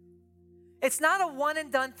 It's not a one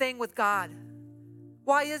and done thing with God.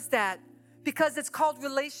 Why is that? Because it's called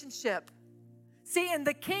relationship. See, in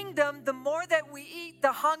the kingdom, the more that we eat,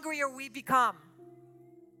 the hungrier we become.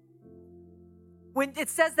 When it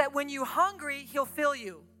says that when you're hungry, he'll fill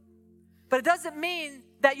you. But it doesn't mean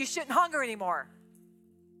that you shouldn't hunger anymore.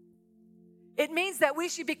 It means that we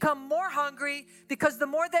should become more hungry because the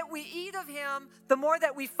more that we eat of him, the more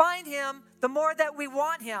that we find him, the more that we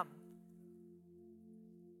want him.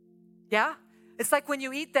 Yeah? It's like when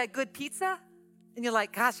you eat that good pizza and you're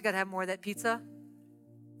like, gosh, you got to have more of that pizza.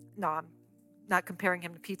 No, I'm not comparing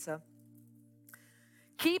him to pizza.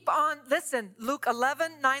 Keep on, listen, Luke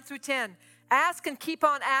 11:9-10. Ask and keep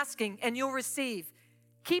on asking and you'll receive.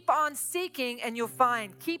 Keep on seeking and you'll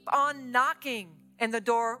find. Keep on knocking and the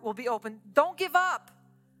door will be open. Don't give up.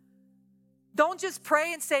 Don't just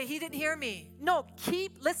pray and say, he didn't hear me. No,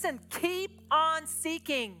 keep on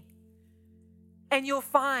seeking and you'll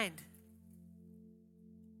find.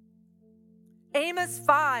 Amos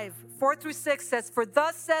 5:4-6 says, for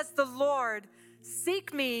thus says the Lord,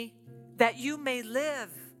 seek me that you may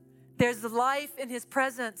live. There's life in his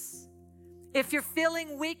presence. If you're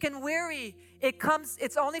feeling weak and weary,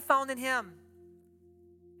 it's only found in him.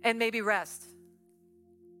 And maybe rest.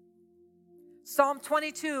 Psalm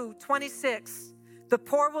 22:26, the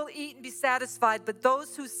poor will eat and be satisfied, but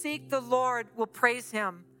those who seek the Lord will praise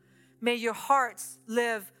him. May your hearts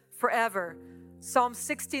live forever. Psalm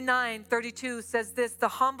 69:32 says this, the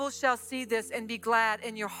humble shall see this and be glad,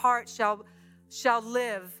 and your heart shall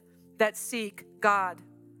live that seek God.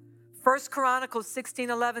 1 Chronicles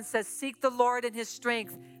 16:11 says, seek the Lord in his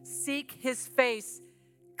strength, seek his face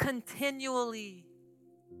continually.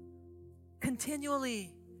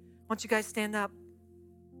 Continually. Why don't you guys stand up?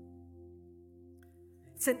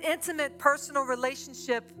 It's an intimate, personal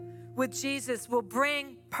relationship with Jesus will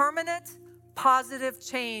bring permanent, positive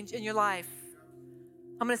change in your life.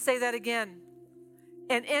 I'm going to say that again.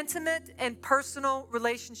 An intimate and personal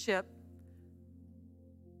relationship.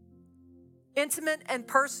 Intimate and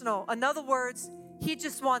personal. In other words, he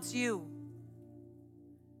just wants you.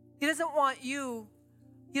 He doesn't want you.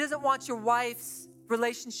 He doesn't want your wife's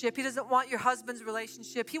relationship. He doesn't want your husband's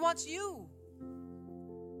relationship. He wants you.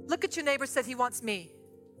 Look at your neighbor, said he wants me.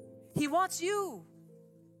 He wants you.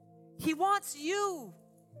 He wants you.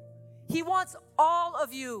 He wants all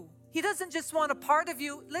of you. He doesn't just want a part of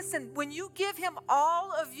you. Listen, when you give him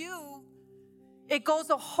all of you, it goes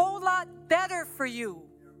a whole lot better for you.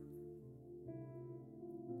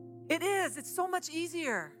 It is. It's so much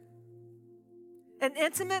easier. An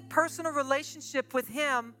intimate, personal relationship with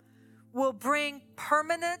him will bring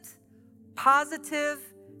permanent, positive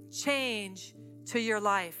change to your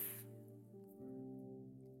life.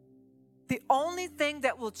 The only thing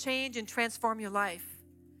that will change and transform your life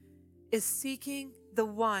is seeking the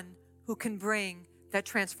one who can bring that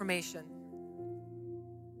transformation.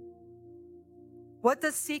 What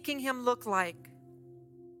does seeking him look like?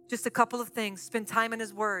 Just a couple of things. Spend time in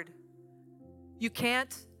his word. You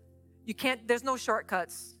can't, there's no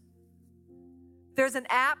shortcuts. There's an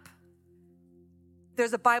app.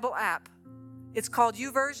 There's a Bible app. It's called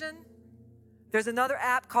YouVersion. There's another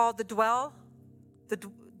app called the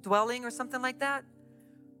Dwelling or something like that.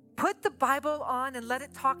 Put the Bible on and let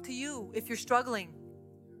it talk to you if you're struggling.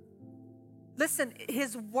 Listen,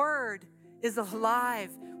 His Word is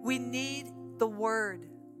alive. We need the Word.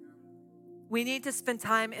 We need to spend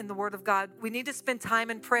time in the Word of God. We need to spend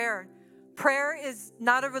time in prayer. Prayer is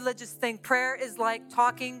not a religious thing. Prayer is like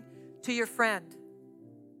talking to your friend.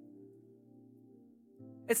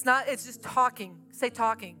 It's just talking. Say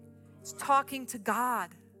talking. It's talking to God.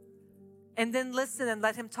 And then listen and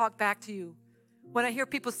let Him talk back to you. When I hear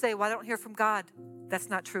people say, well, I don't hear from God, that's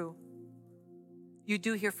not true. You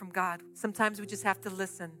do hear from God. Sometimes we just have to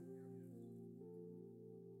listen.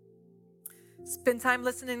 Spend time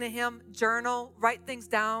listening to Him, journal, write things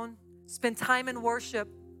down, spend time in worship.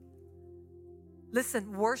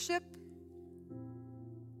 Listen, worship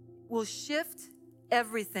will shift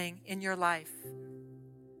everything in your life.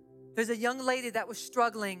 There's a young lady that was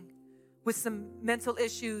struggling with some mental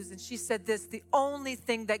issues, and she said this, the only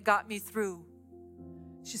thing that got me through.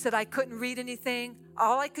 She said, I couldn't read anything.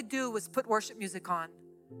 All I could do was put worship music on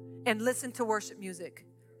and listen to worship music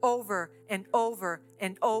over and over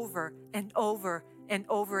and over and over and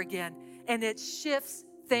over again. And it shifts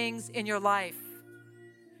things in your life.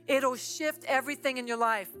 It'll shift everything in your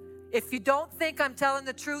life. If you don't think I'm telling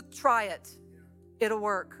the truth, try it. It'll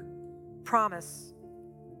work. Promise.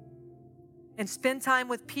 And spend time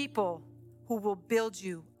with people who will build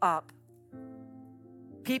you up.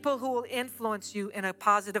 People who will influence you in a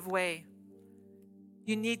positive way.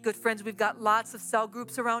 You need good friends. We've got lots of cell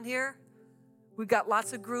groups around here. We've got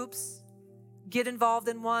lots of groups. Get involved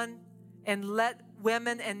in one and let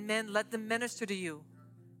women and men, let them minister to you.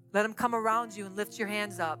 Let them come around you and lift your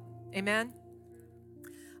hands up. Amen?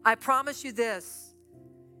 I promise you this.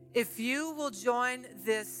 If you will join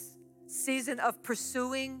this season of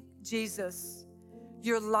pursuing Jesus,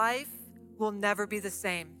 your life will never be the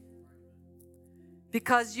same.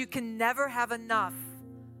 Because you can never have enough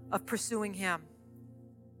of pursuing Him.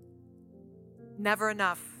 Never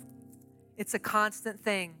enough. It's a constant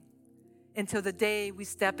thing until the day we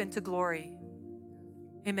step into glory.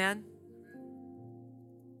 Amen?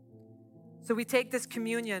 So we take this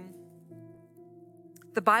communion.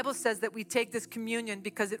 The Bible says that we take this communion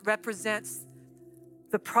because it represents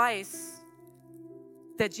the price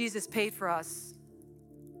that Jesus paid for us.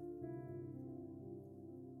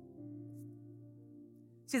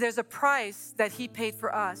 See, there's a price that He paid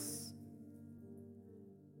for us.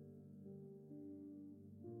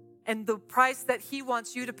 And the price that He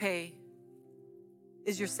wants you to pay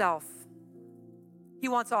is yourself. He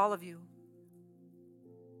wants all of you.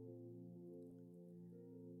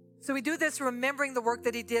 So we do this remembering the work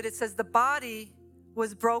that He did. It says the body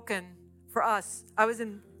was broken for us. I was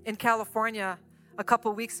in California a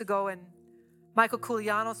couple weeks ago, and Michael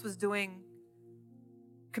Koulianos was doing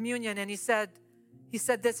communion, and he said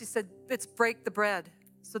this, it's break the bread.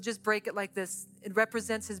 So just break it like this. It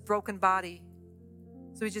represents His broken body.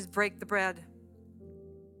 So we just break the bread.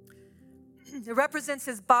 It represents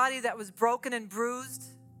His body that was broken and bruised.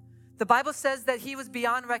 The Bible says that He was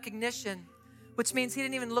beyond recognition, which means He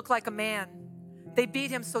didn't even look like a man. They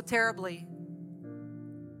beat Him so terribly.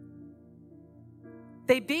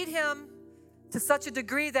 They beat Him to such a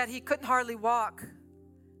degree that He couldn't hardly walk.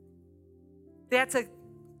 They had to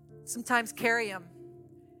sometimes carry Him.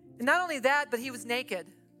 And not only that, but He was naked.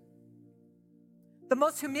 The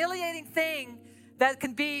most humiliating thing that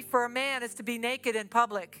can be for a man is to be naked in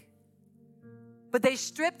public. But they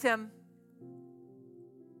stripped Him.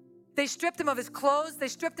 They stripped Him of His clothes. They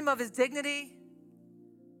stripped Him of His dignity.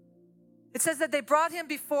 It says that they brought Him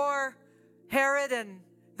before Herod and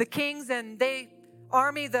the kings, and the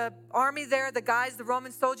army there, the guys, the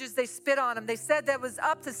Roman soldiers, they spit on Him. They said there was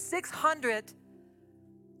up to 600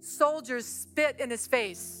 soldiers spit in His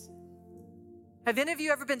face. Have any of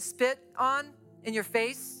you ever been spit on in your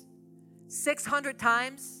face? 600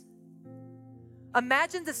 times?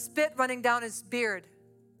 Imagine the spit running down His beard.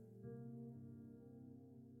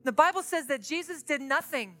 The Bible says that Jesus did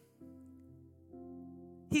nothing.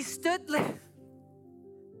 He stood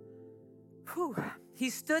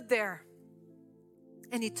there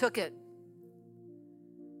and He took it.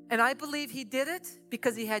 And I believe He did it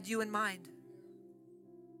because He had you in mind.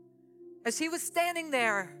 As He was standing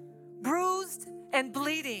there, bruised and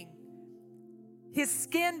bleeding, His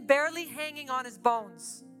skin barely hanging on His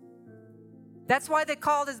bones. That's why they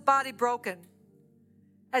called His body broken.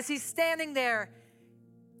 As He's standing there,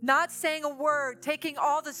 not saying a word, taking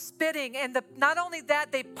all the spitting, and not only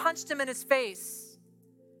that, they punched Him in His face.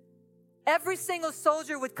 every single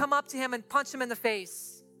soldier would come up to him and punch him in the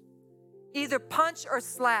face. Either punch or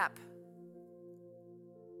slap.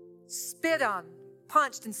 Spit on,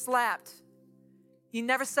 punched and slapped. He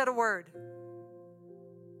never said a word.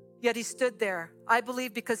 Yet he stood there, I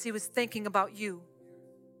believe, because he was thinking about you.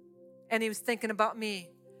 And he was thinking about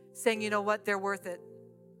me, saying, you know what, they're worth it.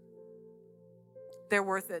 They're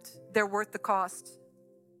worth it. They're worth the cost.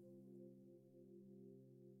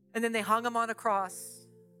 And then they hung him on a cross.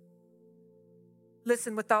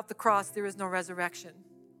 Listen, without the cross, there is no resurrection.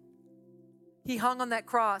 He hung on that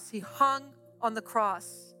cross. He hung on the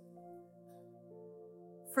cross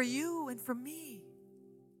for you and for me.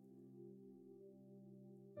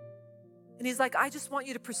 And he's like, I just want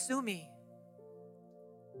you to pursue me.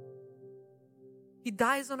 He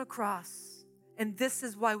dies on a cross. And this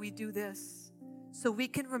is why we do this. So we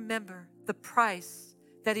can remember the price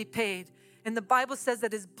that he paid. And the Bible says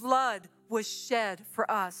that his blood was shed for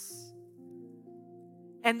us.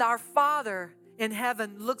 And our Father in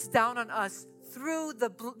heaven looks down on us through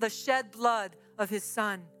the shed blood of his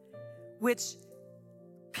Son, which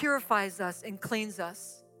purifies us and cleans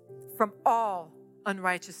us from all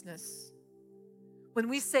unrighteousness. When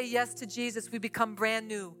we say yes to Jesus, we become brand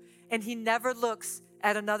new. And he never looks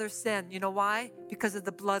at another sin. You know why? Because of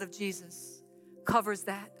the blood of Jesus. Covers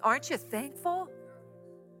that. Aren't you thankful?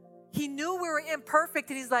 He knew we were imperfect,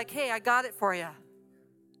 and he's like, hey, I got it for you.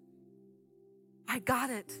 I got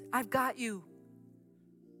it. I've got you.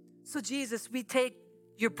 So Jesus, we take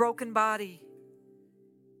your broken body.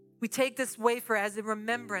 We take this wafer as a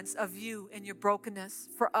remembrance of you and your brokenness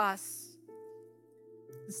for us.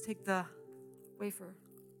 Let's take the wafer.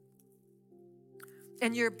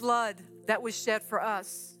 And your blood that was shed for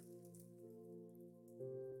us.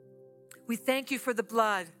 We thank you for the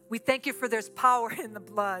blood. We thank you for there's power in the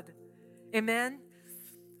blood. Amen?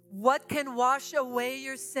 What can wash away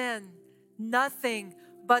your sin? Nothing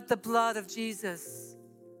but the blood of Jesus.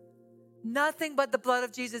 Nothing but the blood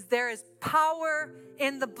of Jesus. There is power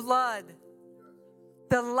in the blood.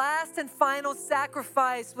 The last and final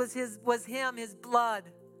sacrifice was his blood.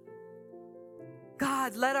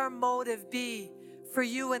 God, let our motive be for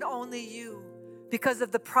you and only you because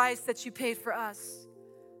of the price that you paid for us.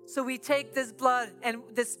 So we take this blood and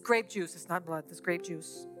this grape juice. It's not blood, this grape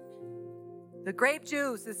juice. The grape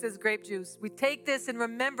juice, this is grape juice. We take this in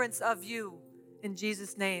remembrance of you in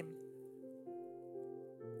Jesus' name.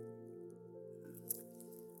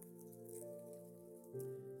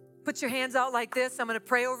 Put your hands out like this. I'm going to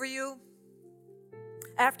pray over you.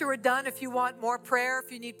 After we're done, if you want more prayer,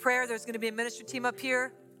 if you need prayer, there's going to be a ministry team up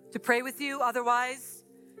here to pray with you. Otherwise,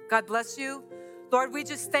 God bless you. Lord, we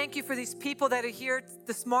just thank you for these people that are here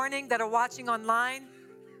this morning, that are watching online.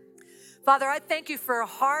 Father, I thank you for a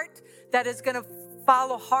heart that is going to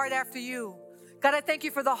follow hard after you. God, I thank you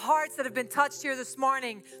for the hearts that have been touched here this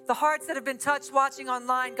morning, the hearts that have been touched watching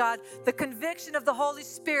online, God, the conviction of the Holy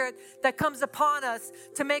Spirit that comes upon us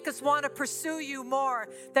to make us want to pursue you more,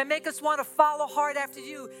 that make us want to follow hard after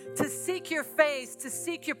you, to seek your face, to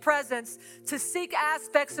seek your presence, to seek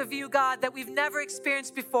aspects of you, God, that we've never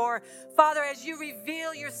experienced before. Father, as you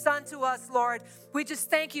reveal your Son to us, Lord, we just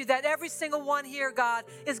thank you that every single one here, God,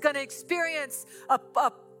 is going to experience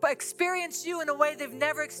you in a way they've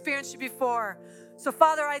never experienced you before. So,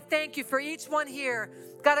 Father, I thank you for each one here.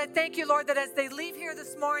 God, I thank you, Lord, that as they leave here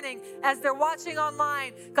this morning, as they're watching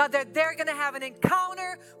online, God, that they're going to have an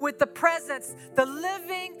encounter with the presence, the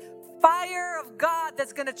living fire of God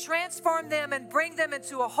that's going to transform them and bring them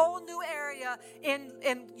into a whole new area in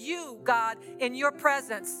you, God, in your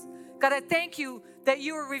presence. God, I thank you that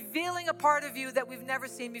you are revealing a part of you that we've never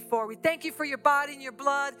seen before. We thank you for your body and your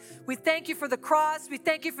blood. We thank you for the cross. We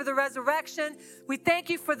thank you for the resurrection. We thank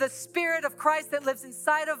you for the Spirit of Christ that lives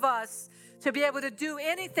inside of us to be able to do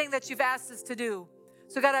anything that you've asked us to do.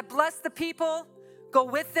 So God, I bless the people. Go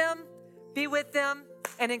with them, be with them,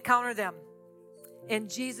 and encounter them. In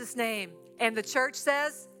Jesus' name. And the church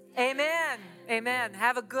says, amen. Amen.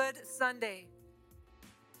 Have a good Sunday.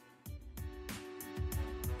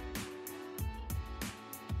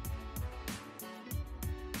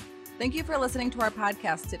 Thank you for listening to our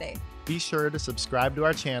podcast today. Be sure to subscribe to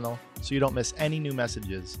our channel so you don't miss any new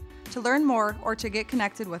messages. To learn more or to get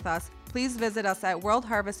connected with us, please visit us at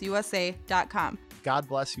worldharvestusa.com. God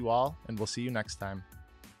bless you all, and we'll see you next time.